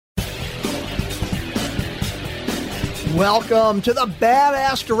Welcome to the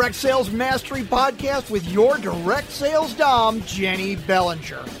Badass Direct Sales Mastery Podcast with your direct sales dom, Jenny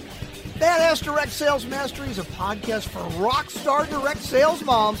Bellinger. Badass Direct Sales Mastery is a podcast for rock star direct sales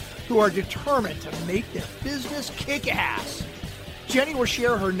moms who are determined to make their business kick ass. Jenny will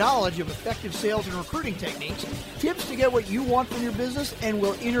share her knowledge of effective sales and recruiting techniques, tips to get what you want from your business, and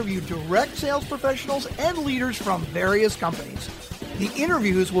will interview direct sales professionals and leaders from various companies. The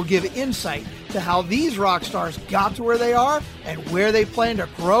interviews will give insight to how these rock stars got to where they are and where they plan to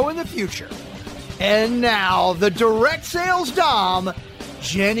grow in the future. And now, the direct sales dom,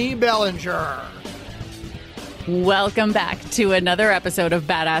 Jenny Bellinger. Welcome back to another episode of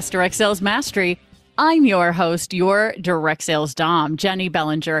Badass Direct Sales Mastery. I'm your host, your direct sales dom, Jenny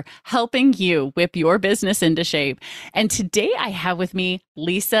Bellinger, helping you whip your business into shape. And today I have with me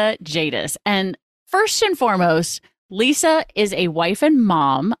Lisa Jadis. And first and foremost, Lisa is a wife and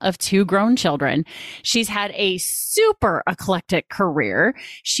mom of 2 grown children. She's had a super eclectic career.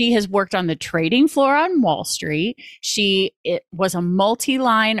 She has worked on the trading floor on Wall Street. She was a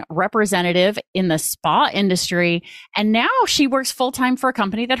multi-line representative in the spa industry. And now she works full-time for a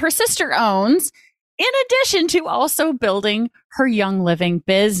company that her sister owns, in addition to also building her Young Living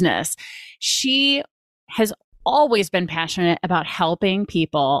business. She has always been passionate about helping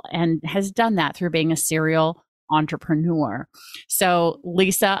people and has done that through being a serial entrepreneur. So,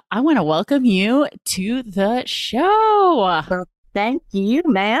 Lisa, I want to welcome you to the show. Well, thank you,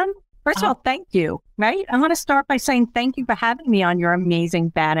 man. First of all, thank you, right? I want to start by saying thank you for having me on your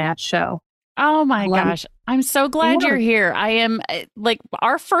amazing badass show. Oh my gosh. I'm so glad you're here. I am like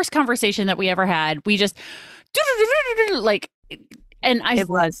our first conversation that we ever had. We just like, and it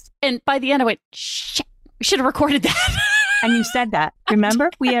was. And by the end I went, shit, we should have recorded that. And you said that. Remember?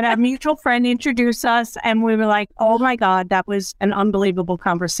 We had a mutual friend introduce us and we were like, oh my God, that was an unbelievable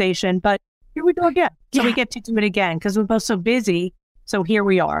conversation. But here we go again. So we get to do it again because we're both so busy. So here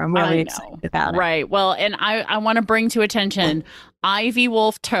we are. I'm really excited about it. Right. Well, and I want to bring to attention, Ivy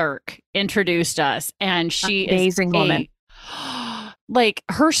Wolf Turk introduced us, and she amazing is woman. Like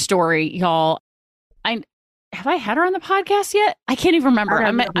her story, y'all. Have I had her on the podcast yet? I can't even remember.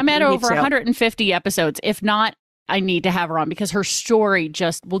 I'm at over 150 episodes. If not, I need to have her on because her story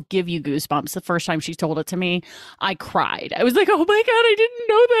just will give you goosebumps. The first time she told it to me, I cried. I was like, oh my God, I didn't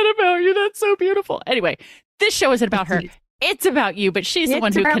know that about you. That's so beautiful. Anyway, this show isn't about her. It's about you, but she's the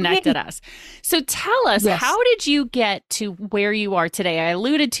one who connected us. So tell us, how did you get to where you are today? I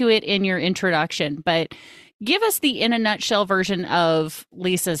alluded to it in your introduction, but give us the in a nutshell version of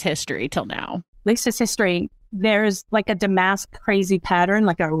Lisa's history till now. Lisa's history, there's like a Damascus crazy pattern,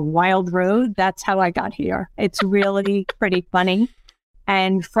 like a wild road. That's how I got here. It's really pretty funny.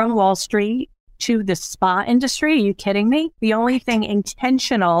 And from Wall Street to the spa industry, are you kidding me? The only thing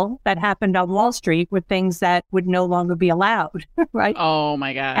intentional that happened on Wall Street were things that would no longer be allowed, right? Oh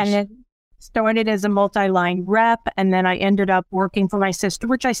my gosh. And it started as a multi-line rep, and then I ended up working for my sister,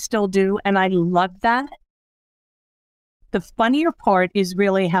 which I still do, and I love that. The funnier part is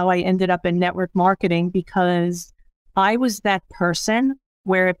really how I ended up in network marketing, because I was that person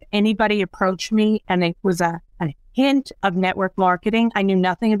where if anybody approached me and it was a hint of network marketing, I knew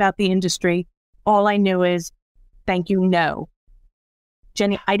nothing about the industry. All I knew is, thank you, no.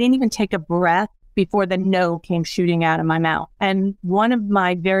 Jenny, I didn't even take a breath before the no came shooting out of my mouth. And one of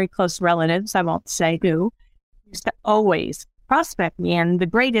my very close relatives, I won't say who, used to always prospect me and the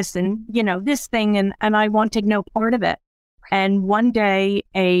greatest and, you know, this thing. And I wanted no part of it. And one day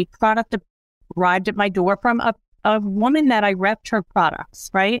a product arrived at my door from a woman that I repped her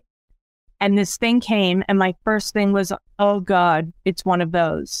products, right? And this thing came and my first thing was, oh God, it's one of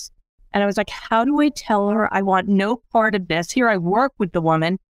those. And I was like, how do I tell her I want no part of this? Here I work with the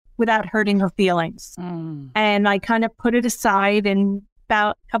woman without hurting her feelings. And I kind of put it aside, and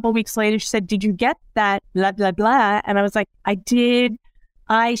about a couple of weeks later, she said, did you get that? Blah, blah, blah. And I was like, I did.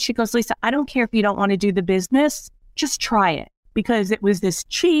 She goes, Lisa, I don't care if you don't want to do the business. Just try it, because it was this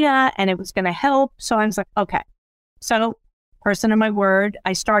chia and it was going to help. So I was like, okay. So person of my word,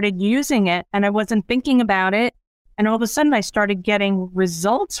 I started using it and I wasn't thinking about it. And all of a sudden I started getting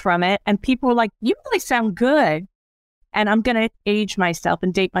results from it. And people were like, you really sound good. And I'm going to age myself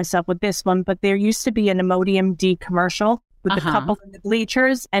and date myself with this one. But there used to be an Imodium D commercial with the couple in the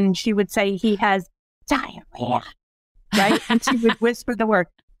bleachers. And she would say, he has diarrhea, right? And she would whisper the word.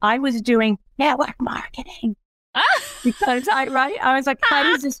 I was doing network marketing. Because I was like, how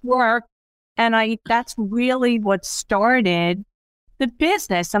does this work? And that's really what started the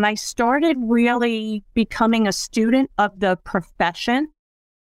business. And I started really becoming a student of the profession,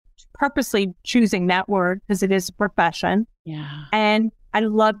 purposely choosing that word because it is a profession. Yeah. And I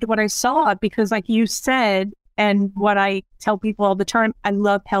loved what I saw because, like you said, And what I tell people all the time, I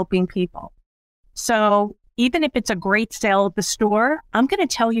love helping people. So even if it's a great sale at the store, I'm going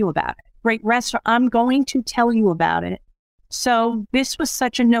to tell you about it. Great restaurant, I'm going to tell you about it. So this was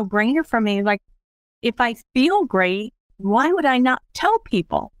such a no-brainer for me. Like, if I feel great, why would I not tell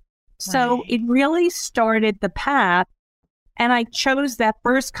people? So it really started the path. And I chose that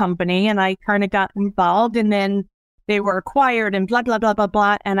first company and I kind of got involved, and then they were acquired and blah, blah, blah, blah,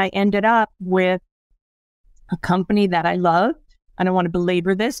 blah. And I ended up with a company that I loved. I don't want to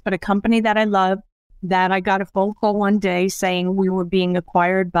belabor this, but a company that I loved, that I got a phone call one day saying we were being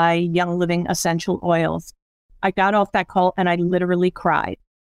acquired by Young Living Essential Oils. I got off that call and I literally cried.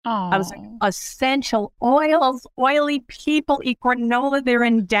 Oh. I was like, essential oils, oily people eat granola. They're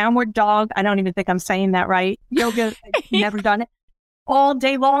in downward dog. I don't even think I'm saying that right. Yoga, I've never done it. All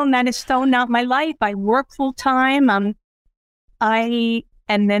day long. That is so not my life. I work full time. And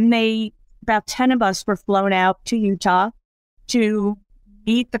then about 10 of us were flown out to Utah to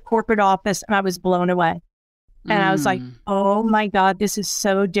meet the corporate office, and I was blown away. And I was like, oh my God, this is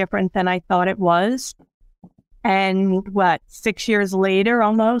so different than I thought it was. And 6 years later,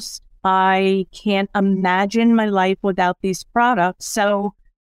 almost, I can't imagine my life without these products. So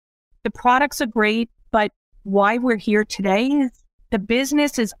the products are great, but why we're here today is the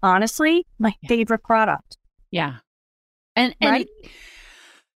business is honestly my favorite product. Yeah. And right?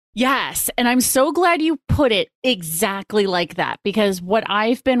 Yes. And I'm so glad you put it exactly like that, because what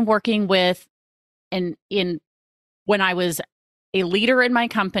I've been working with when I was a leader in my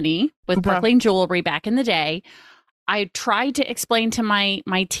company with Brooklyn Jewelry back in the day, I tried to explain to my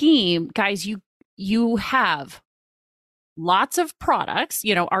team, guys, you have lots of products,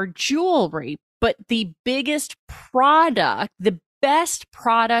 our jewelry, but the biggest product, the best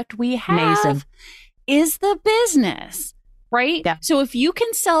product we have is the business, right? Yeah. So if you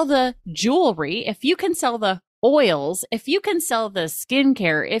can sell the jewelry, if you can sell the oils, if you can sell the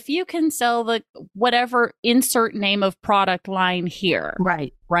skincare, if you can sell the whatever insert name of product line here,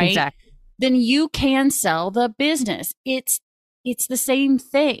 right, exactly, then you can sell the business. It's the same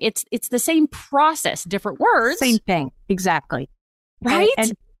thing. It's the same process, different words. Same thing, exactly. Right?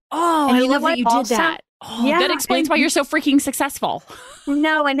 And I love that you did that. That explains why you're so freaking successful.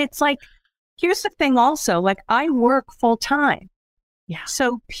 No, and it's like, here's the thing also, like I work full time. Yeah.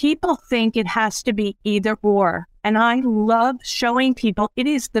 So people think it has to be either or. And I love showing people it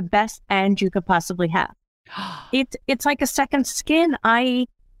is the best and you could possibly have. It's like a second skin.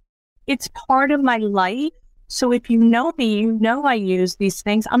 It's part of my life. So if you know me, you know I use these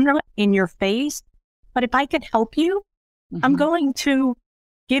things. I'm not in your face, but if I can help you, I'm going to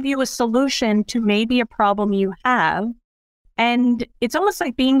give you a solution to maybe a problem you have. And it's almost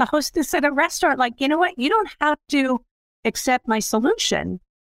like being the hostess at a restaurant. Like, you know what? You don't have to accept my solution,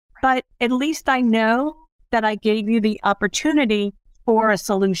 but at least I know that I gave you the opportunity for a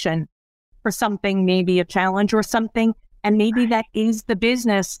solution for something, maybe a challenge or something. And maybe that is the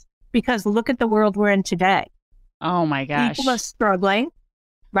business, because look at the world we're in today. Oh my gosh. People are struggling,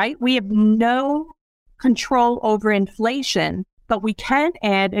 right? We have no control over inflation, but we can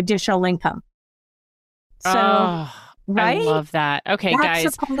add additional income. So, right? I love that. Okay,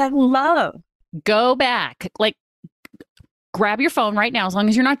 That's guys. what I love. Go back. Grab your phone right now, as long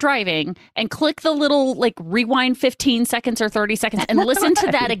as you're not driving, and click the little rewind 15 seconds or 30 seconds and listen to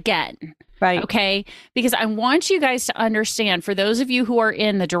that again. Right. Okay. Because I want you guys to understand, for those of you who are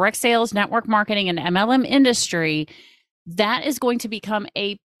in the direct sales, network marketing, and MLM industry, that is going to become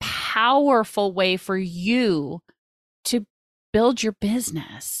a powerful way for you to build your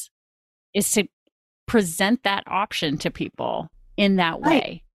business, is to present that option to people in that way.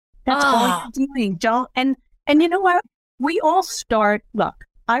 Right. That's all you're doing, Joel. And you know what? We all start, look,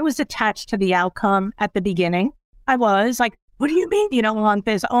 I was attached to the outcome at the beginning. I was like, what do you mean you don't want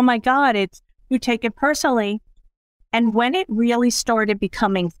this? Oh my God, you take it personally. And when it really started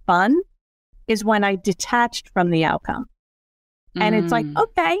becoming fun is when I detached from the outcome. And it's like,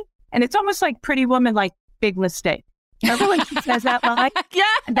 okay. And it's almost like Pretty Woman, like big mistake. Remember when she says that line? Yeah.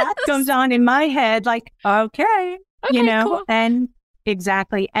 That comes on in my head like, okay, cool. And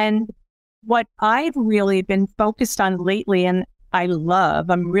exactly. And what I've really been focused on lately, and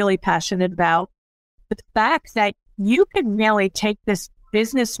I'm really passionate about the fact that you can really take this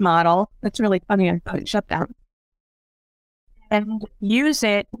business model, that's really funny, I'm going to shut down, and use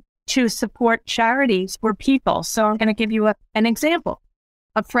it to support charities or people. So I'm going to give you an example.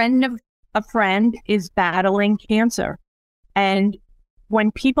 A friend is battling cancer. And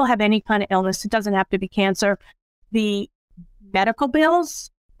when people have any kind of illness, it doesn't have to be cancer, the medical bills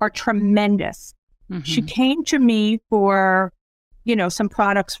are tremendous. She came to me for, some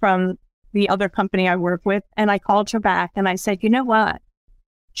products from the other company I work with, and I called her back and I said, you know what?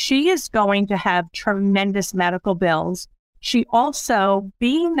 She is going to have tremendous medical bills. She also,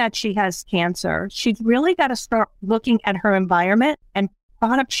 being that she has cancer, she's really got to start looking at her environment and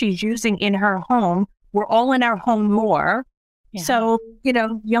products she's using in her home. We're all in our home more. Yeah. So,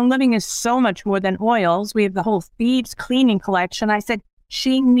 Young Living is so much more than oils. We have the whole Thieves cleaning collection. I said,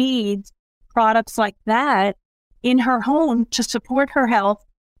 she needs products like that in her home to support her health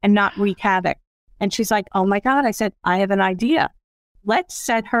and not wreak havoc. And she's like, oh my God. I said, I have an idea. Let's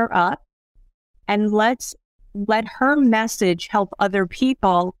set her up and let's let her message help other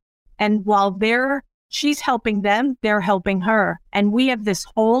people. And while she's helping them, they're helping her. And we have this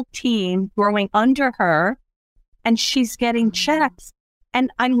whole team growing under her, and she's getting checks.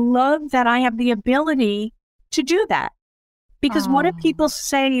 And I love that I have the ability to do that. Because what do people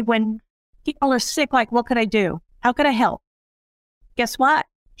say when people are sick? Like, what could I do? How could I help? Guess what?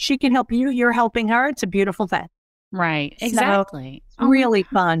 She can help you. You're helping her. It's a beautiful thing. Right. Exactly. So, really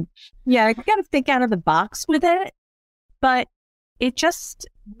fun. Yeah. You got to think out of the box with it, but it just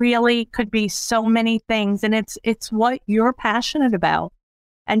really could be so many things. And it's what you're passionate about.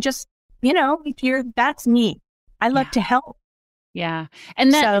 And just, that's me. I love to help. Yeah.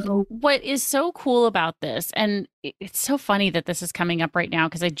 And what is so cool about this, and it's so funny that this is coming up right now,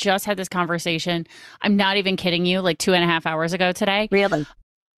 because I just had this conversation, I'm not even kidding you, like 2.5 hours ago today. Really?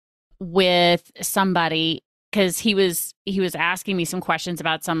 With somebody, because he was asking me some questions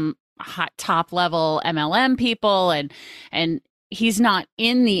about some hot top level MLM people, and he's not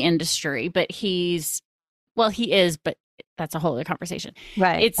in the industry, but he is, but that's a whole other conversation.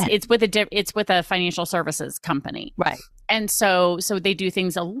 Right. It's with a financial services company. Right. And so they do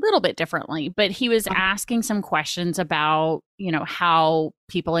things a little bit differently, but he was asking some questions about, how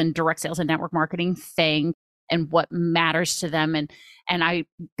people in direct sales and network marketing think and what matters to them. And I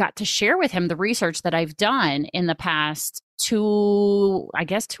got to share with him the research that I've done in the past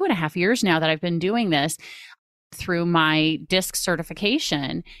 2.5 years now that I've been doing this through my DISC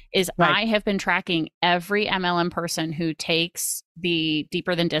certification. I have been tracking every MLM person who takes the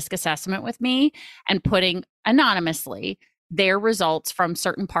Deeper Than DISC assessment with me and putting anonymously their results from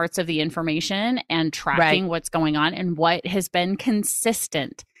certain parts of the information and tracking what's going on. And what has been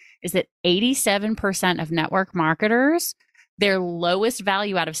consistent is that 87% of network marketers, their lowest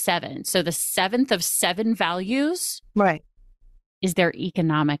value out of 7, so the 7th of 7 values, is their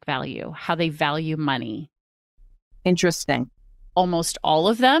economic value, how they value money. Interesting. Almost all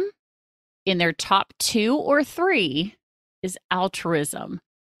of them, in their top 2 or 3, is altruism,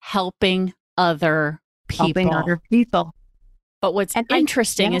 helping other people. But what's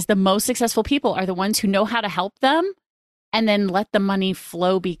interesting is the most successful people are the ones who know how to help them and then let the money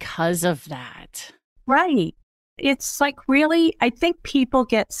flow because of that. Right. It's like, really, I think people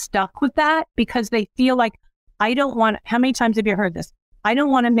get stuck with that because they feel like, how many times have you heard this? I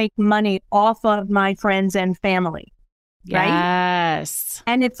don't want to make money off of my friends and family. Right? Yes.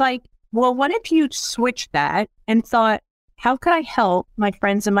 And it's like, well, what if you switch that and thought, how could I help my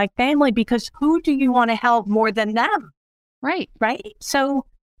friends and my family? Because who do you want to help more than them? Right. Right. So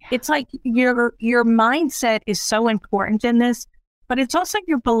it's like your mindset is so important in this, but it's also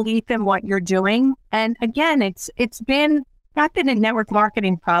your belief in what you're doing. And again, I've been in network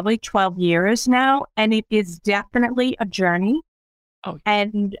marketing probably 12 years now, and it is definitely a journey. Oh.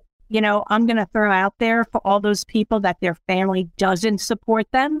 And, I'm going to throw out there for all those people that their family doesn't support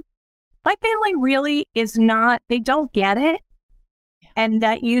them. My family really is not, they don't get it. And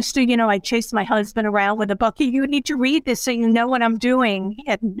that used to, I chased my husband around with a book. You need to read this so you know what I'm doing. He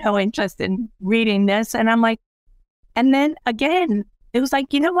had no interest in reading this. And I'm like, and then again, it was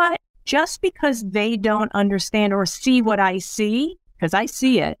like, you know what? Just because they don't understand or see what I see, because I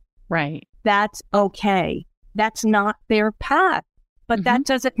see it. Right. That's okay. That's not their path. But that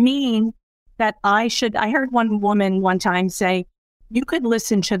doesn't mean that I heard one woman one time say, you could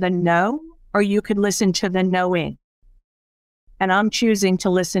listen to the no, or you could listen to the knowing. And I'm choosing to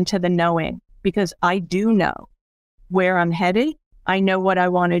listen to the knowing because I do know where I'm headed. I know what I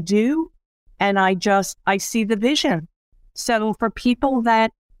want to do. And I see the vision. So for people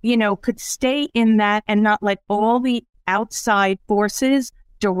that, could stay in that and not let all the outside forces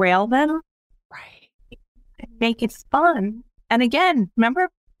derail them, make it fun. And again, remember,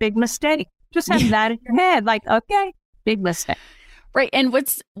 big mistake. Just have that in your head. Like, okay, big mistake. Right. And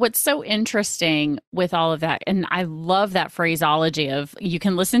what's so interesting with all of that, and I love that phraseology of you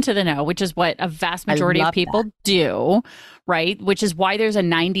can listen to the no, which is what a vast majority of people do, right? Which is why there's a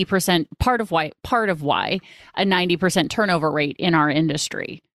 90% part of why a 90% turnover rate in our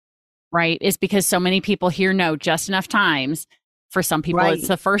industry, right? Is because so many people hear no just enough times. For some people, it's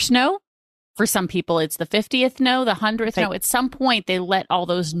the first no. For some people, it's the 50th no, the 100th no. At some point, they let all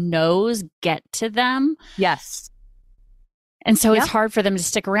those no's get to them. Yes. And so it's hard for them to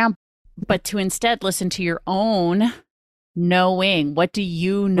stick around, but to instead listen to your own knowing. What do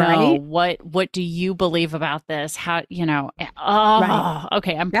you know? Right. What do you believe about this? How,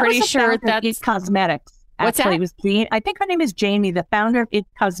 okay. I'm pretty sure that's It Cosmetics. What's Actually, that? It was I think her name is Jamie, the founder of It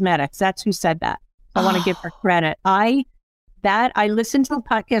Cosmetics. That's who said that. I want to give her credit. I listened to a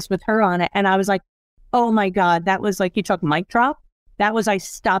podcast with her on it, and I was like, oh my God, that was like, you talk mic drop. That was, I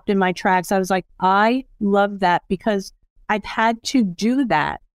stopped in my tracks. I was like, I love that because I've had to do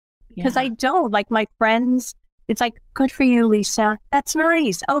that because I don't like my friends. It's like, good for you, Lisa. That's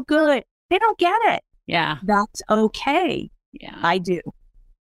nice. Oh, good. They don't get it. Yeah. That's okay. Yeah. I do.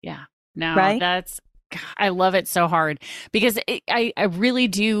 Yeah. No, right? I love it so hard because I really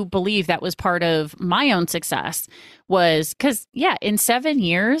do believe that was part of my own success was because, in 7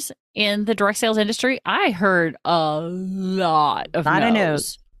 years in the direct sales industry, I heard a lot of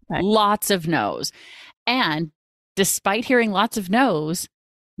no's. Right. Lots of no's. And despite hearing lots of no's,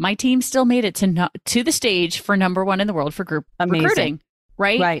 my team still made it to the stage for number 1 in the world for group recruiting.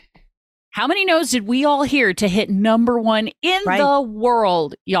 Right? Right. How many no's did we all hear to hit number 1 in the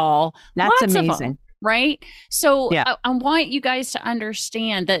world, y'all? That's Lots amazing. of them, right? So I want you guys to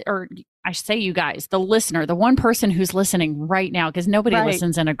understand that, or I say you guys, the listener, the one person who's listening right now, because nobody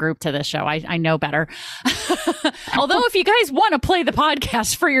listens in a group to this show. I know better. Although if you guys want to play the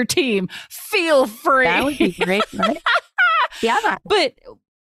podcast for your team, feel free. That would be great, right? Yeah. But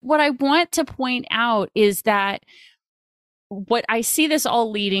what I want to point out is that what I see this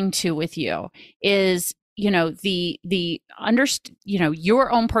all leading to with you is, your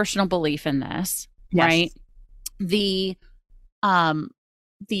own personal belief in this, right? The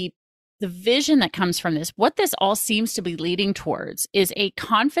vision that comes from this, what this all seems to be leading towards is a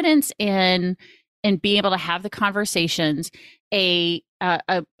confidence in being able to have the conversations, a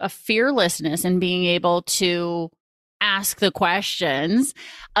fearlessness in being able to ask the questions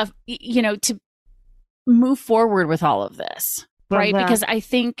of, to move forward with all of this, right? Because I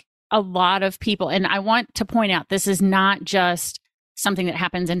think a lot of people, and I want to point out, this is not just something that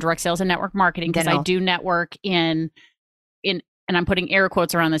happens in direct sales and network marketing, because I do network in, and I'm putting air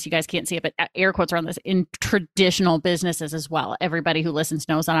quotes around this. You guys can't see it, but air quotes around this in traditional businesses as well. Everybody who listens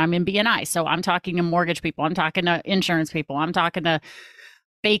knows that I'm in BNI. So I'm talking to mortgage people. I'm talking to insurance people. I'm talking to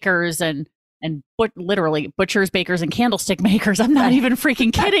bakers and literally butchers, bakers, and candlestick makers. I'm not even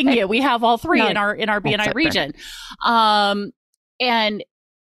freaking kidding you. We have all three in our BNI region. And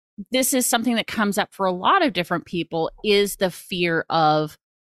this is something that comes up for a lot of different people, is the fear of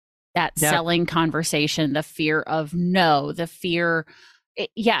that selling conversation, the fear of no, the fear,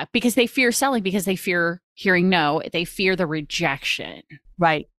 because they fear selling, because they fear hearing no, they fear the rejection.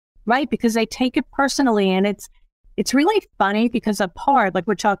 Right, because they take it personally, and it's really funny because a part, like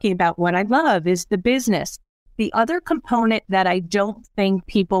we're talking about, what I love is the business. The other component that I don't think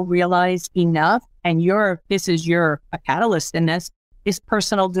people realize enough, and this is a catalyst in this, is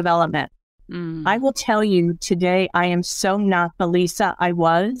personal development. I will tell you today, I am so not the Lisa I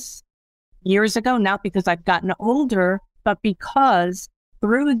was years ago, not because I've gotten older, but because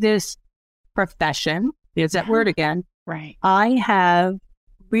through this profession, there's that word again, right? I have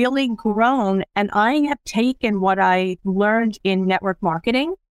really grown, and I have taken what I learned in network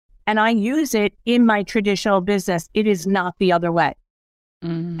marketing and I use it in my traditional business. It is not the other way.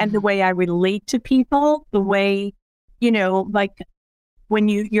 And the way I relate to people, the way, like when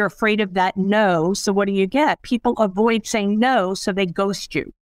you're afraid of that no, so what do you get? People avoid saying no, so they ghost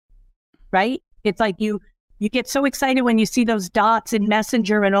you, right? It's like you get so excited when you see those dots in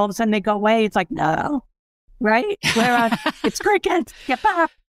Messenger and all of a sudden they go away. It's like, no, right? Whereas it's crickets, get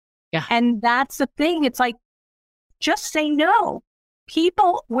back. Yeah. And that's the thing. It's like, just say no.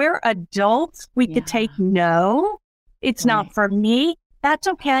 People, we're adults. We could take no. It's not for me. That's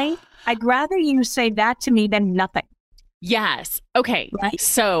okay. I'd rather you say that to me than nothing. Yes. Okay. Right?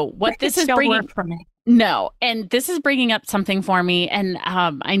 So what this is still bringing work for me. No, and this is bringing up something for me, and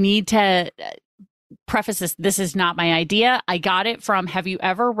I need to preface this. This is not my idea. I got it from. Have you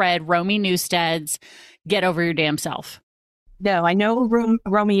ever read Romy Newstead's "Get Over Your Damn Self"? No, I know who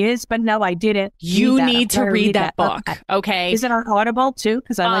Romy is, but no, I didn't. You need to read that book. Okay. Is it on Audible too?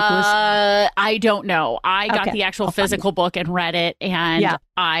 Because I like listening. I don't know. I got the actual physical book and read it, and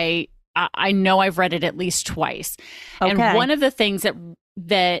I know I've read it at least twice. And one of the things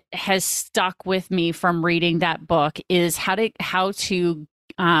that has stuck with me from reading that book is how to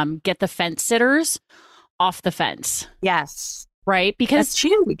get the fence sitters off the fence. Yes. Right? Because that's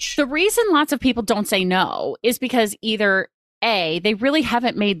huge. The reason lots of people don't say no is because either A, they really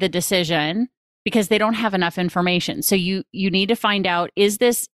haven't made the decision because they don't have enough information. So you need to find out, is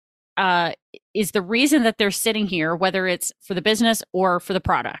this, is the reason that they're sitting here, whether it's for the business or for the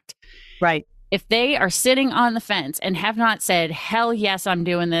product. Right. If they are sitting on the fence and have not said, hell yes, I'm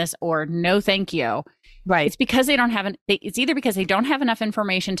doing this, or no, thank you. Right. It's because they don't have it's either because they don't have enough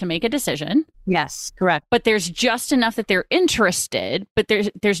information to make a decision. Yes, correct. But there's just enough that they're interested, but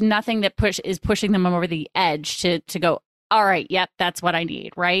there's nothing that is pushing them over the edge to go, all right, yep, that's what I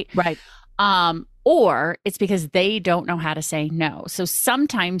need, right? Right. Or it's because they don't know how to say no. So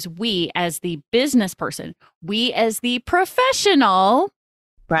sometimes we as the business person, we as the professional,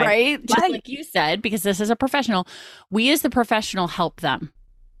 right? Just like you said, because this is a professional, we as the professional help them.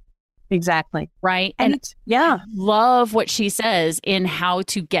 Exactly. Right. And I love what she says in how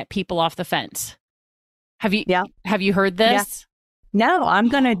to get people off the fence. Have you heard this? Yeah. No, I'm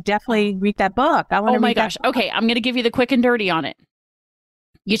going to definitely read that book. I want to read that book. Okay. I'm going to give you the quick and dirty on it.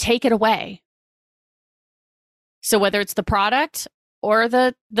 You take it away. So whether it's the product or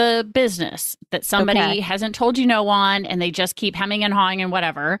the business that somebody hasn't told you no on, and they just keep hemming and hawing and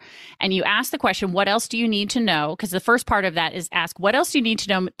whatever, and you ask the question, what else do you need to know? Because the first part of that is ask, what else do you need to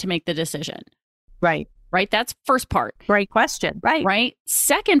know to make the decision? Right. Right. That's first part. Great question. Right. Right.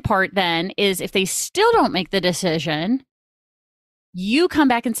 Second part then is if they still don't make the decision, you come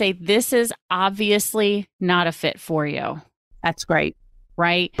back and say, this is obviously not a fit for you. That's great.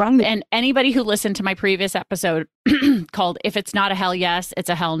 Right. And anybody who listened to my previous episode called If It's Not a Hell Yes, It's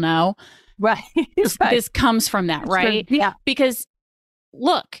a Hell No. Right. This comes from that, right? Yeah. Because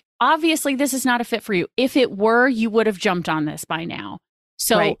look, obviously this is not a fit for you. If it were, you would have jumped on this by now.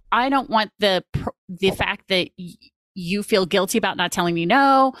 So I don't want the fact that you feel guilty about not telling me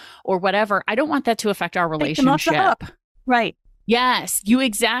no or whatever. I don't want that to affect our relationship. Right. Yes,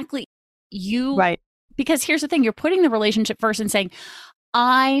 right. Because here's the thing, you're putting the relationship first and saying,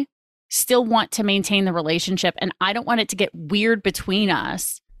 I still want to maintain the relationship and I don't want it to get weird between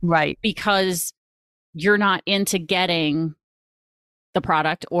us. Right. Because you're not into getting the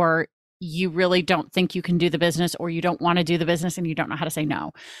product, or you really don't think you can do the business, or you don't want to do the business and you don't know how to say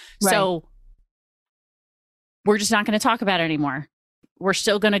no. Right. So we're just not going to talk about it anymore. We're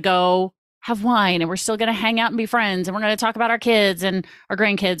still going to go have wine, and we're still going to hang out and be friends, and we're going to talk about our kids and our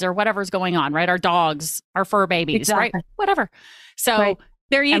grandkids or whatever's going on, right? Our dogs, our fur babies, right? Whatever. So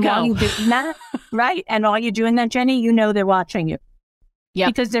there you go. While you're doing that, right? And while you're doing that, Jenny, you know they're watching you. Yeah.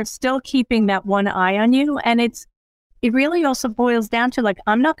 Because they're still keeping that one eye on you. And it really also boils down to, like,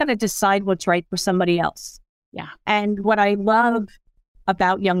 I'm not going to decide what's right for somebody else. Yeah. And what I love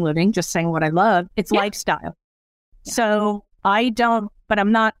about Young Living, just saying what I love, it's lifestyle. Yeah. So but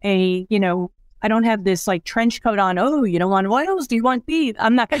I'm not I don't have this like trench coat on. Oh, you don't want oils? Do you want beef?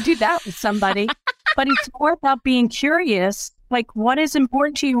 I'm not going to do that with somebody. But it's more about being curious. Like, what is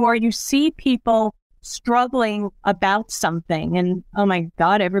important to you? Or you see people struggling about something and, oh my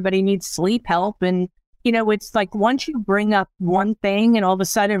God, everybody needs sleep help. And, it's like once you bring up one thing and all of a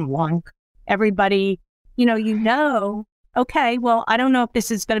sudden, everybody, okay, well, I don't know if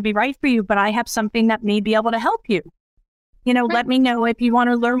this is going to be right for you, but I have something that may be able to help you. Let me know if you want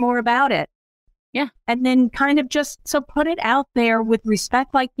to learn more about it. Yeah. And then kind of so put it out there with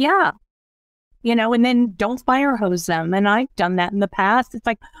respect, like, and then don't fire hose them. And I've done that in the past. It's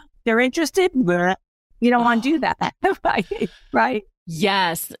like, they're interested. You don't want to do that. Right.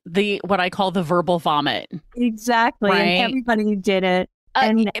 Yes. What I call the verbal vomit. Exactly. Right? And everybody did it.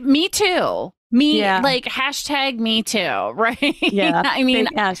 And me too. Like hashtag me too. Right. Yeah. I mean,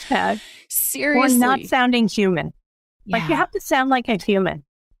 hashtag. Seriously. Or not sounding human. Like, you have to sound like a human.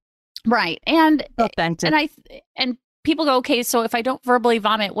 Right. And authentic. And people go, okay, so if I don't verbally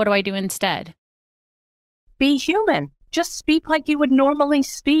vomit, what do I do instead? Be human. Just speak like you would normally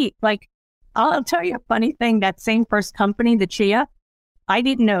speak. Like, I'll tell you a funny thing. That same first company, the Chia, I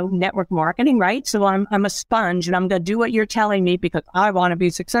didn't know network marketing, right? So I'm a sponge, and I'm going to do what you're telling me because I want to be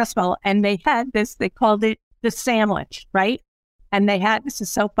successful. And they had this, they called it the sandwich, right? And this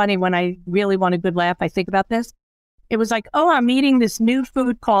is so funny. When I really want a good laugh, I think about this. It was like, oh, I'm eating this new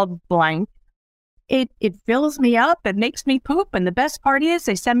food called blank. It fills me up. It makes me poop. And the best part is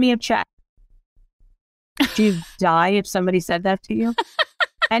they send me a check. Do you die if somebody said that to you?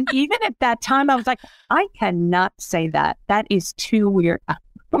 And even at that time, I was like, I cannot say that. That is too weird.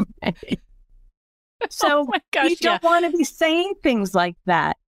 So you don't want to be saying things like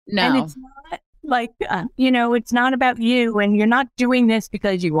that. No. And it's not like, it's not about you. And you're not doing this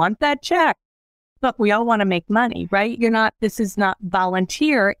because you want that check. Look, we all want to make money, right? This is not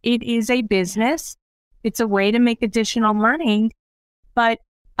volunteer. It is a business. It's a way to make additional money. But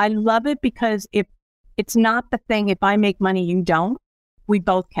I love it because if It's not the thing, if I make money, you don't. We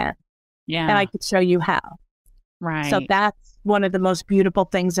both can. Yeah. And I could show you how. Right. So that's one of the most beautiful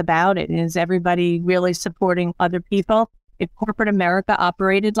things about it, is everybody really supporting other people. If corporate America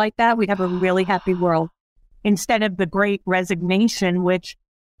operated like that, we'd have a really happy world. Instead of the great resignation, which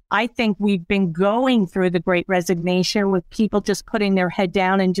I think we've been going through the great resignation with people just putting their head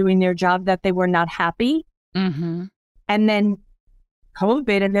down and doing their job that they were not happy. Mm-hmm. And then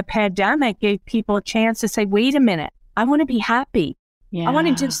COVID and the pandemic gave people a chance to say, wait a minute, I want to be happy. Yeah. I want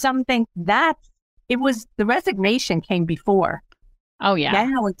to do something that the resignation came before. Oh, yeah.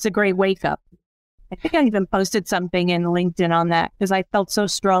 Now it's a great wake up. I think I even posted something in LinkedIn on that because I felt so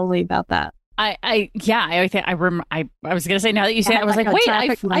strongly about that. I was going to say, now that you say it, I was like, wait,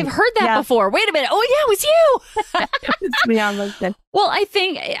 I've heard that Yeah. before. Wait a minute. Oh, yeah, it was you. It's me on LinkedIn. Well, I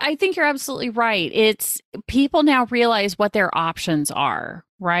think you're absolutely right. It's people now realize what their options are,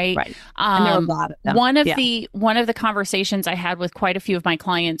 right? Right. And there are a lot of them. One of the conversations I had with quite a few of my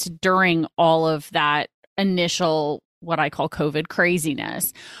clients during all of that initial, what I call COVID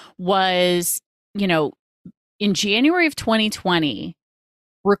craziness, was, in January of 2020,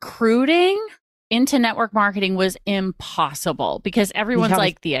 recruiting into network marketing was impossible because everyone's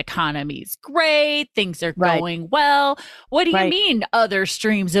like, the economy's great, things are going well. What do you mean other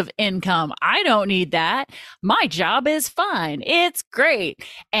streams of income? I don't need that. My job is fine. It's great.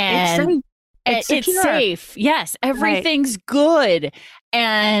 And it's safe. Yes, everything's good.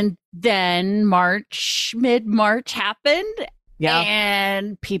 And then mid-March happened. Yeah.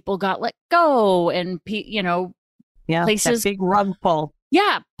 And people got let go and, places, that big rug pull.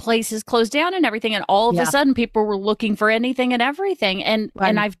 Yeah, places closed down and everything. And all of a sudden people were looking for anything and everything. And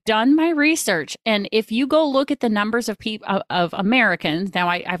I've done my research. And if you go look at the numbers of of Americans, now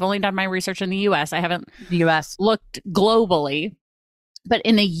I've only done my research in the US. I haven't looked globally. But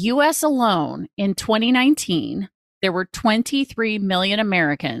in the US alone, in 2019, there were 23 million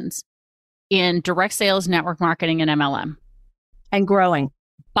Americans in direct sales, network marketing, and MLM. And growing.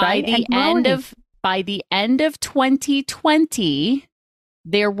 By the end of 2020,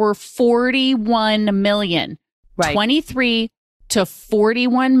 there were 41 million. Right. 23 to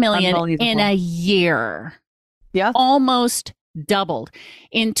 41 million in a year. Yeah. Almost doubled.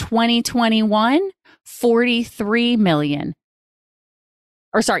 In 2021, 47 million.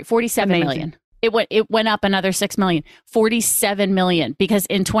 It went up another 6 million, 47 million, because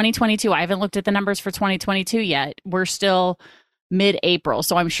in 2022, I haven't looked at the numbers for 2022 yet. We're still mid-April.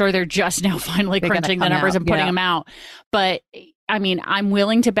 So I'm sure they're just now finally crunching the numbers and putting them out. But I mean, I'm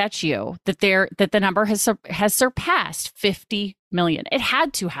willing to bet you that the number has surpassed 50 million. It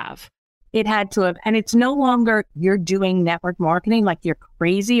had to have. It had to have. And it's no longer you're doing network marketing like you're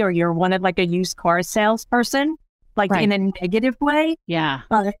crazy or you're one of like a used car salesperson, like in a negative way. Yeah.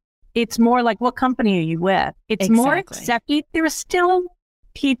 It's more like, what company are you with? It's more accepted. There are still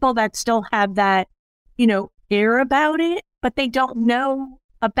people that still have that, air about it, but they don't know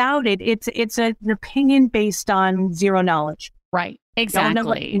about it. It's an opinion based on zero knowledge. Right. Exactly. They don't know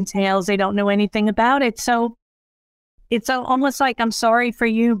what it entails. They don't know anything about it. So it's almost like, I'm sorry for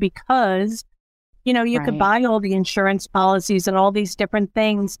you because, you could buy all the insurance policies and all these different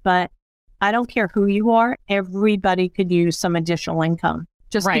things, but I don't care who you are. Everybody could use some additional income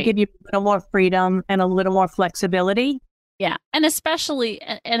just to give you a little more freedom and a little more flexibility. Yeah. And especially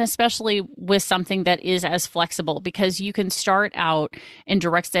with something that is as flexible, because you can start out in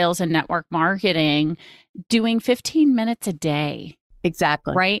direct sales and network marketing doing 15 minutes a day.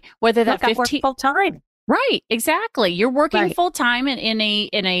 Exactly. Right. Whether that 15 full time. Right. Exactly. You're working full time in a,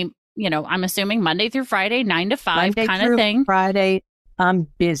 I'm assuming Monday through Friday, 9 to 5 kind of thing. Friday. I'm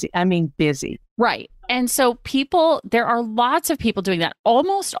busy. I mean, busy. Right. And so there are lots of people doing that.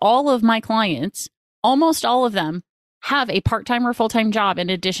 Almost all of my clients, almost all of them have a part-time or full-time job in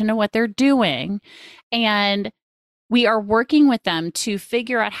addition to what they're doing. And we are working with them to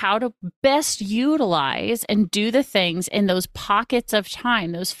figure out how to best utilize and do the things in those pockets of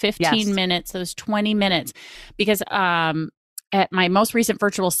time, those 15 minutes, those 20 minutes. Because at my most recent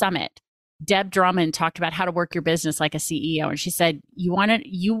virtual summit, Deb Drummond talked about how to work your business like a CEO. And she said,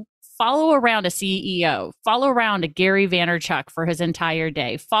 you follow around a CEO, follow around a Gary Vaynerchuk for his entire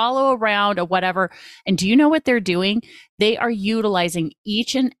day, follow around a whatever. And do you know what they're doing? They are utilizing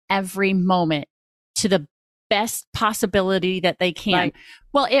each and every moment to the best possibility that they can. Right.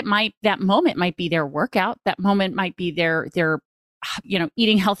 Well, that moment might be their workout. That moment might be their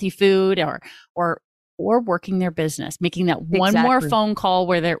eating healthy food or working their business, making that one more phone call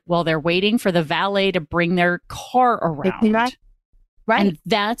while they're waiting for the valet to bring their car around. Right. And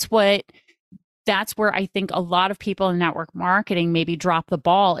that's what that's where I think a lot of people in network marketing maybe drop the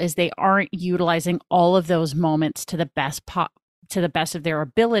ball, is they aren't utilizing all of those moments to the best of their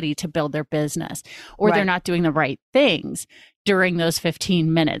ability to build their business, or they're not doing the right things during those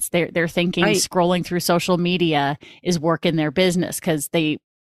 15 minutes. They're thinking scrolling through social media is working their business because they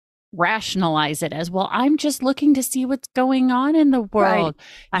rationalize it as, well, I'm just looking to see what's going on in the world.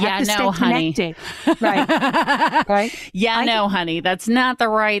 I have to stay connected. Right. Honey, that's not the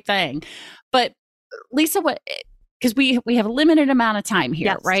right thing. But Lisa, because we have a limited amount of time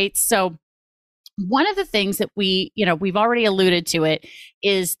here, right? So one of the things that we've already alluded to it,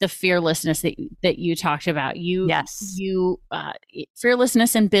 is the fearlessness that you talked about.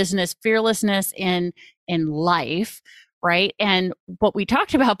 Fearlessness in business, fearlessness in life, right? And what we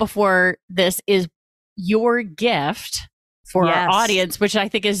talked about before this is your gift for our audience, which I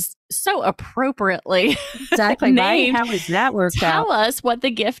think is so appropriately exactly named. Right? How does that work out? Tell us what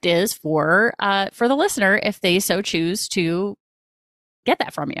the gift is for the listener if they so choose to get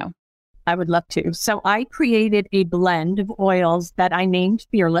that from you. I would love to. So I created a blend of oils that I named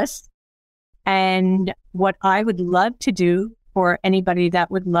Fearless. And what I would love to do for anybody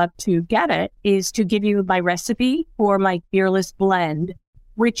that would love to get it is to give you my recipe for my Fearless blend,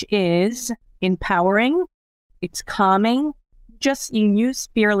 which is empowering. It's calming. Just you use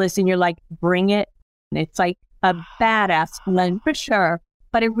Fearless and you're like, bring it. And it's like a badass blend for sure.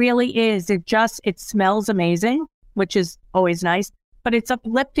 But it really is. It smells amazing, which is always nice. But it's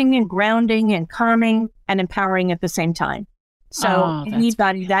uplifting and grounding and calming and empowering at the same time. So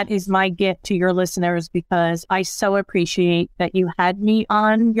anybody, that is my gift to your listeners, because I so appreciate that you had me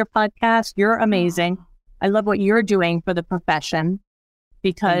on your podcast. You're amazing. I love what you're doing for the profession,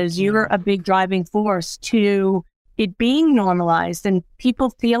 because you're a big driving force to it being normalized and people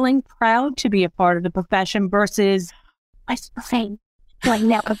feeling proud to be a part of the profession versus, I say, like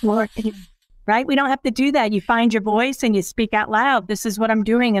network marketing. Right? We don't have to do that. You find your voice and you speak out loud. This is what I'm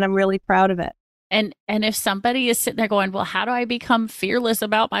doing, and I'm really proud of it. And if somebody is sitting there going, well, how do I become fearless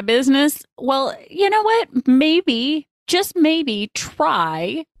about my business? Well, you know what? Maybe, just maybe,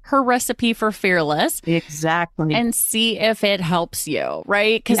 try her recipe for Fearless. Exactly. And see if it helps you,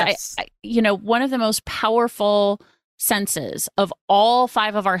 right? Because I, one of the most powerful senses of all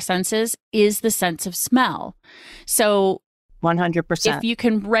 5 of our senses is the sense of smell. So 100%. If you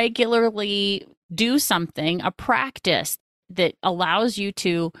can regularly do something, a practice that allows you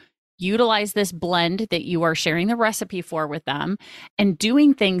to utilize this blend that you are sharing the recipe for with them, and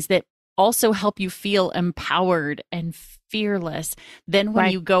doing things that also help you feel empowered and fearless, then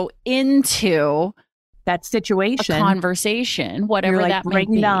when you go into that situation, a conversation, whatever that may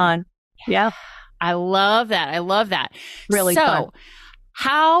be. On. Yeah. I love that. Really fun. So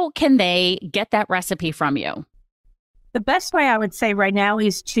how can they get that recipe from you? The best way I would say right now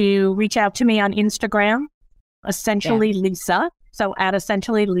is to reach out to me on Instagram, Essentially Lisa. So at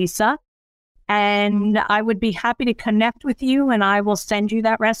Essentially Lisa. And I would be happy to connect with you, and I will send you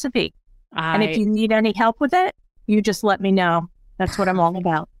that recipe. And if you need any help with it, you just let me know. That's what I'm all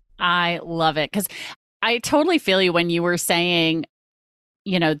about. I love it, because I totally feel you when you were saying,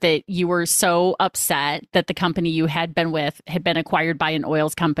 that you were so upset that the company you had been with had been acquired by an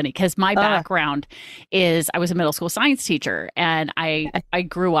oils company. Because my background is I was a middle school science teacher, and I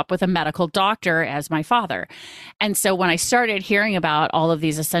grew up with a medical doctor as my father. And so when I started hearing about all of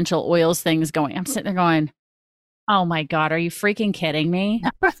these essential oils things going, I'm sitting there going, oh my God, are you freaking kidding me?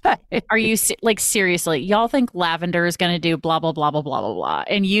 Are you seriously? Y'all think lavender is going to do blah, blah, blah, blah, blah, blah, blah.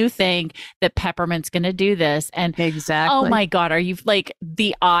 And you think that peppermint's going to do this. And exactly. Oh my God, are you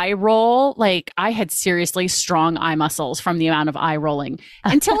the eye roll? I had seriously strong eye muscles from the amount of eye rolling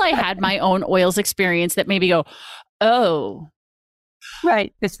until I had my own oils experience that made me go, oh.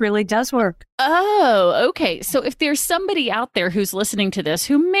 Right. This really does work. Oh, okay. So if there's somebody out there who's listening to this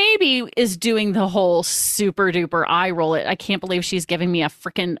who maybe is doing the whole super duper eye roll it, I can't believe she's giving me a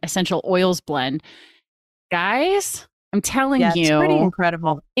freaking essential oils blend. Guys, I'm telling you. It's pretty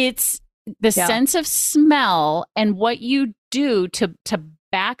incredible. It's the sense of smell and what you do to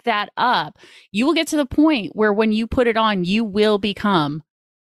back that up. You will get to the point where when you put it on, you will become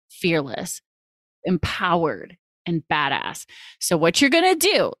fearless, empowered, and badass. So what you're going to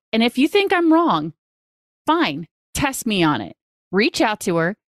do, and if you think I'm wrong, fine, test me on it. Reach out to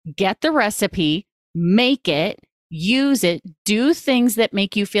her, get the recipe, make it, use it, do things that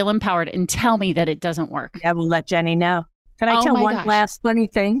make you feel empowered, and tell me that it doesn't work. Yeah, we'll let Jenny know. Can I tell one last funny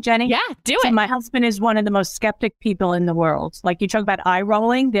thing, Jenny? Yeah, do it. My husband is one of the most skeptic people in the world. Like you talk about eye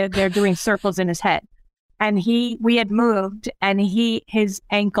rolling, they're doing circles in his head. And we had moved, and his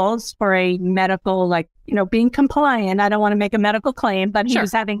ankles, for a medical, like, being compliant, I don't want to make a medical claim, but he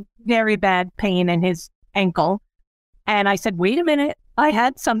was having very bad pain in his ankle. And I said, wait a minute, I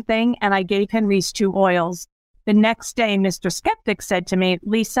had something, and I gave him these 2 oils. The next day, Mr. Skeptic said to me,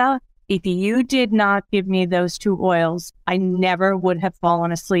 Lisa, if you did not give me those 2 oils, I never would have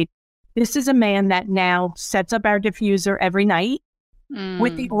fallen asleep. This is a man that now sets up our diffuser every night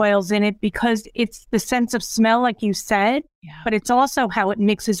with the oils in it, because it's the sense of smell, like you said, but it's also how it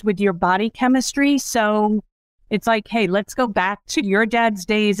mixes with your body chemistry. So it's like, hey, let's go back to your dad's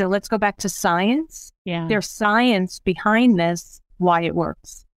days and let's go back to science. Yeah. There's science behind this, why it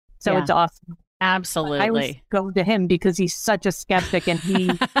works. So it's awesome. Absolutely. I always go to him because he's such a skeptic and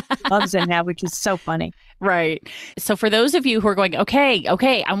he loves it now, which is so funny. Right. So for those of you who are going, okay,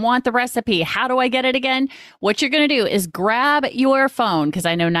 I want the recipe. How do I get it again? What you're going to do is grab your phone, because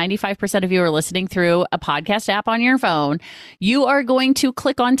I know 95% of you are listening through a podcast app on your phone. You are going to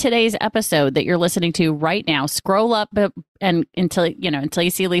click on today's episode that you're listening to right now. Scroll up and until you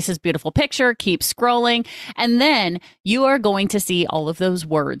see Lisa's beautiful picture, keep scrolling. And then you are going to see all of those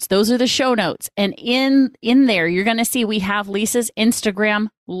words. Those are the show notes. And in there, you're going to see we have Lisa's Instagram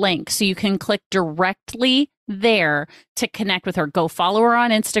link. So you can click directly there to connect with her. Go follow her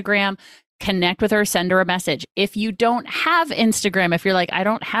on Instagram, connect with her, send her a message. If you don't have Instagram, if you're like, I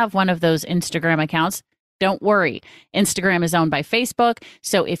don't have one of those Instagram accounts, don't worry. Instagram is owned by Facebook.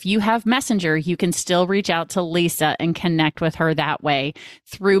 So if you have Messenger, you can still reach out to Lisa and connect with her that way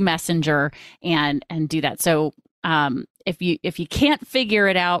through Messenger and do that. So if you can't figure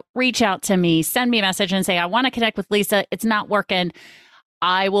it out, reach out to me, send me a message and say, I want to connect with Lisa. It's not working.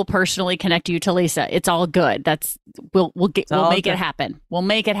 I will personally connect you to Lisa. It's all good. We'll make it happen. We'll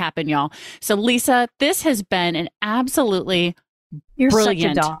make it happen, y'all. So Lisa, this has been an absolutely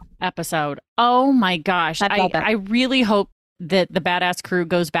brilliant episode. Oh my gosh. I really hope that the Badass Crew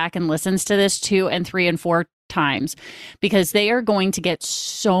goes back and listens to this 2 and 3 and 4 times, because they are going to get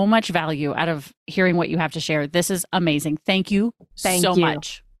so much value out of hearing what you have to share. This is amazing. Thank you so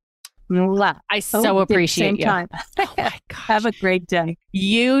much. I so appreciate you. Time. Oh my gosh. Have a great day.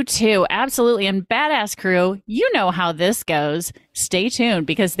 You too. Absolutely. And Badass Crew, you know how this goes. Stay tuned,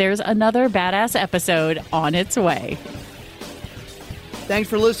 because there's another badass episode on its way. Thanks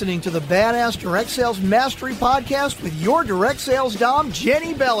for listening to the Badass Direct Sales Mastery Podcast with your direct sales dom,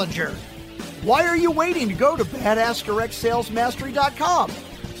 Jenny Bellinger. Why are you waiting to go to badassdirectsalesmastery.com?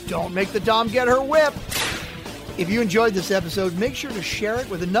 Don't make the dom get her whip. If you enjoyed this episode, make sure to share it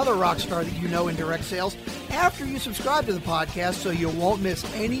with another rock star that you know in direct sales after you subscribe to the podcast, so you won't miss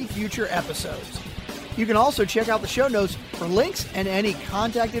any future episodes. You can also check out the show notes for links and any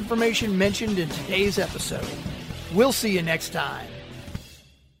contact information mentioned in today's episode. We'll see you next time.